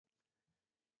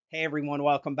Hey everyone,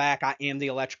 welcome back. I am the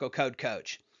Electrical Code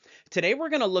Coach. Today we're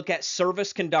going to look at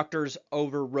service conductors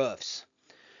over roofs.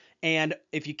 And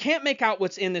if you can't make out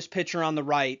what's in this picture on the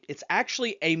right, it's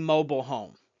actually a mobile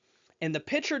home. And the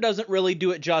picture doesn't really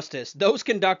do it justice. Those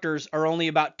conductors are only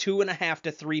about 2.5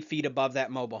 to 3 feet above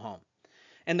that mobile home.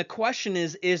 And the question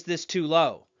is this too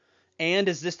low? And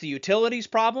is this the utilities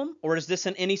problem or is this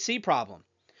an NEC problem?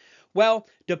 Well,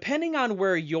 depending on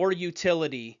where your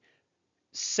utility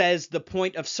says the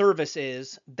point of service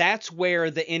is, that's where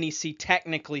the NEC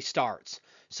technically starts.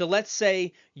 So let's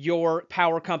say your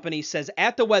power company says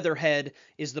at the weatherhead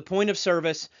is the point of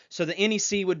service, so the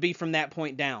NEC would be from that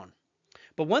point down.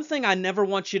 But one thing I never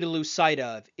want you to lose sight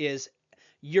of is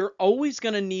you're always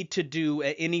going to need to do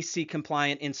an NEC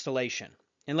compliant installation.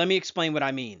 And let me explain what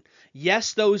I mean.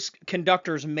 Yes, those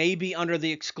conductors may be under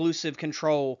the exclusive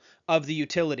control of the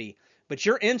utility, but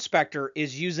your inspector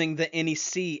is using the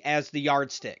NEC as the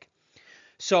yardstick.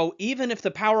 So even if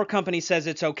the power company says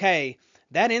it's okay,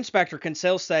 that inspector can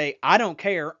still say, I don't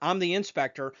care, I'm the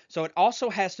inspector. So it also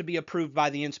has to be approved by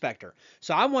the inspector.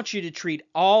 So I want you to treat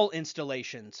all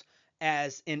installations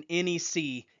as an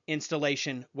NEC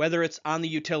installation, whether it's on the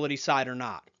utility side or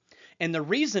not. And the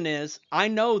reason is I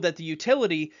know that the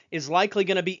utility is likely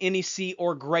going to be NEC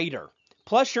or greater.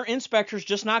 Plus, your inspector's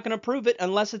just not going to approve it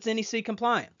unless it's NEC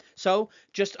compliant. So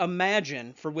just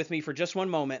imagine with me for just one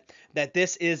moment that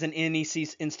this is an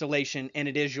NEC installation and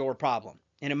it is your problem.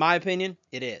 And in my opinion,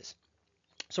 it is.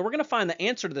 So we're going to find the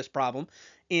answer to this problem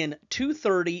in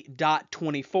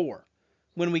 230.24.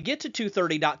 When we get to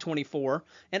 230.24,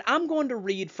 and I'm going to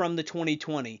read from the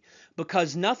 2020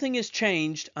 because nothing has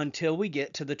changed until we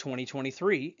get to the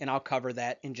 2023, and I'll cover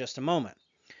that in just a moment.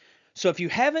 So if you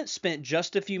haven't spent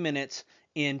just a few minutes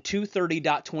in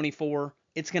 230.24,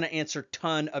 it's going to answer a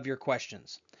ton of your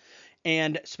questions.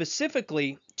 And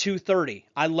specifically 230,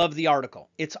 I love the article.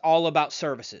 It's all about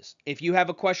services. If you have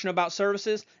a question about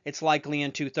services, it's likely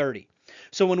in 230.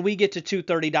 So when we get to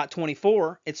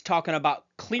 230.24, it's talking about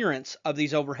clearance of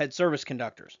these overhead service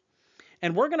conductors.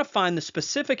 And we're going to find the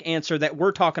specific answer that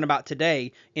we're talking about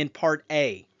today in part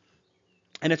A.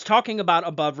 And it's talking about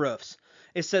above roofs.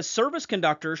 It says service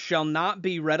conductors shall not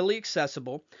be readily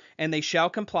accessible and they shall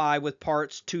comply with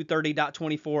parts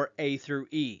 230.24A through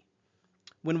E.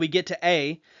 When we get to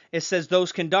A, it says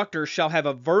those conductors shall have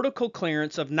a vertical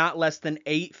clearance of not less than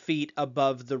 8 feet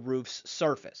above the roof's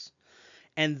surface.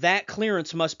 And that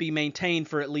clearance must be maintained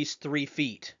for at least 3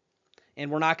 feet.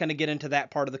 And we're not going to get into that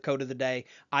part of the code of the day.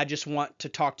 I just want to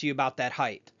talk to you about that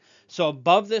height. So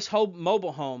above this whole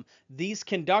mobile home, these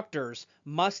conductors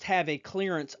must have a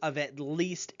clearance of at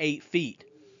least 8 feet.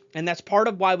 And that's part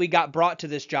of why we got brought to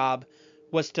this job,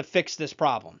 was to fix this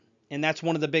problem. And that's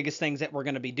one of the biggest things that we're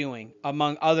going to be doing,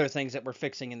 among other things that we're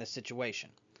fixing in this situation.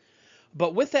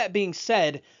 But with that being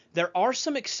said, there are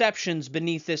some exceptions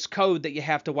beneath this code that you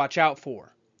have to watch out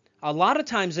for. A lot of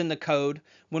times in the code,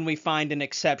 when we find an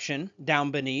exception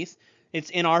down beneath, it's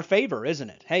in our favor, isn't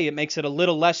it? Hey, it makes it a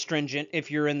little less stringent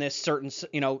if you're in this certain,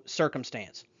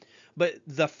 circumstance. But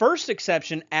the first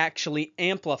exception actually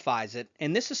amplifies it,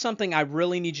 and this is something I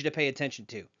really need you to pay attention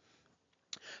to.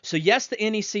 So yes, the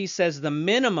NEC says the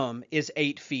minimum is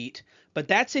 8 feet, but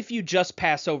that's if you just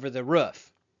pass over the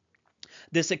roof.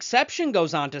 This exception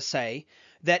goes on to say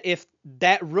that if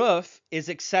that roof is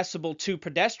accessible to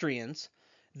pedestrians,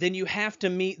 then you have to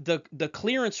meet the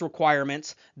clearance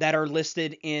requirements that are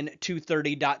listed in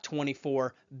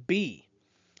 230.24B.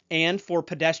 And for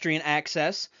pedestrian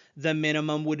access, the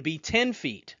minimum would be 10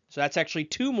 feet. So that's actually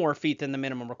 2 more feet than the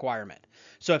minimum requirement.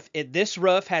 So if this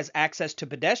roof has access to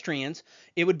pedestrians,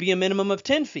 it would be a minimum of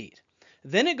 10 feet.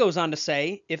 Then it goes on to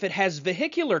say if it has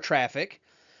vehicular traffic,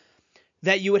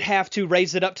 that you would have to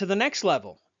raise it up to the next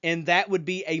level. And that would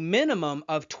be a minimum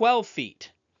of 12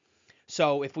 feet.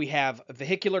 So if we have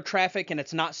vehicular traffic and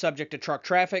it's not subject to truck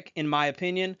traffic, in my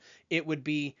opinion, it would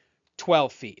be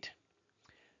 12 feet.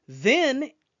 Then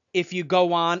if you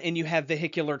go on and you have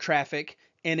vehicular traffic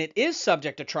and it is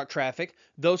subject to truck traffic,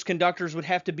 those conductors would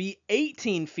have to be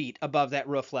 18 feet above that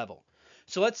roof level.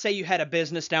 So let's say you had a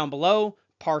business down below,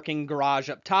 parking garage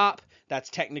up top. That's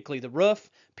technically the roof.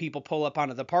 People pull up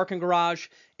onto the parking garage.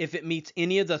 If it meets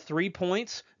any of the 3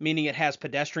 points, meaning it has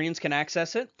pedestrians can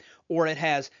access it, or it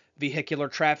has vehicular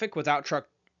traffic without truck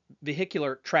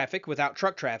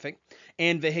traffic,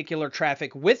 and vehicular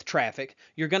traffic with traffic,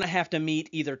 you're going to have to meet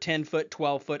either 10 foot,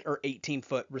 12 foot, or 18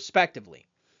 foot respectively.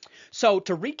 So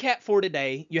to recap for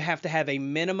today, you have to have a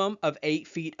minimum of 8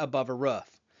 feet above a roof.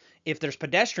 If there's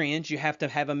pedestrians, you have to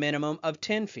have a minimum of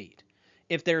 10 feet.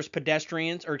 If there's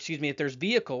if there's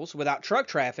vehicles without truck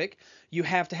traffic, you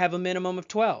have to have a minimum of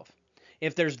 12.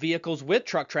 If there's vehicles with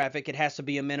truck traffic, it has to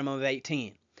be a minimum of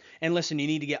 18. And listen, you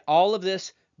need to get all of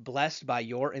this blessed by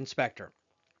your inspector.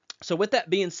 So with that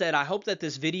being said, I hope that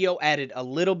this video added a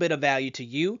little bit of value to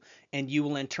you, and you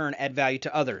will in turn add value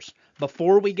to others.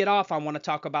 Before we get off, I want to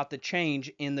talk about the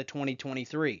change in the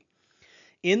 2023.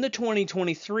 In the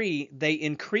 2023, they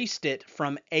increased it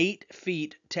from 8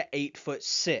 feet to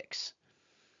 8'6".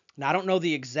 Now, I don't know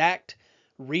the exact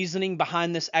reasoning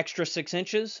behind this extra 6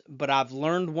 inches, but I've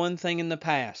learned one thing in the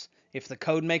past. If the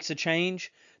code makes a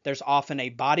change, there's often a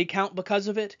body count because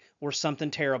of it, or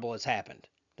something terrible has happened.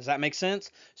 Does that make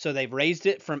sense? So they've raised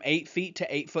it from 8 feet to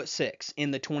 8'6"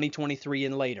 in the 2023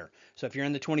 and later. So if you're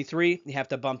in the 23, you have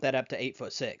to bump that up to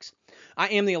 8'6". I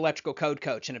am the electrical code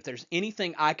coach, and if there's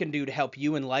anything I can do to help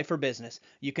you in life or business,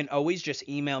 you can always just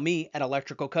email me at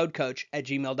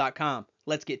electricalcodecoach@gmail.com.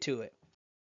 Let's get to it.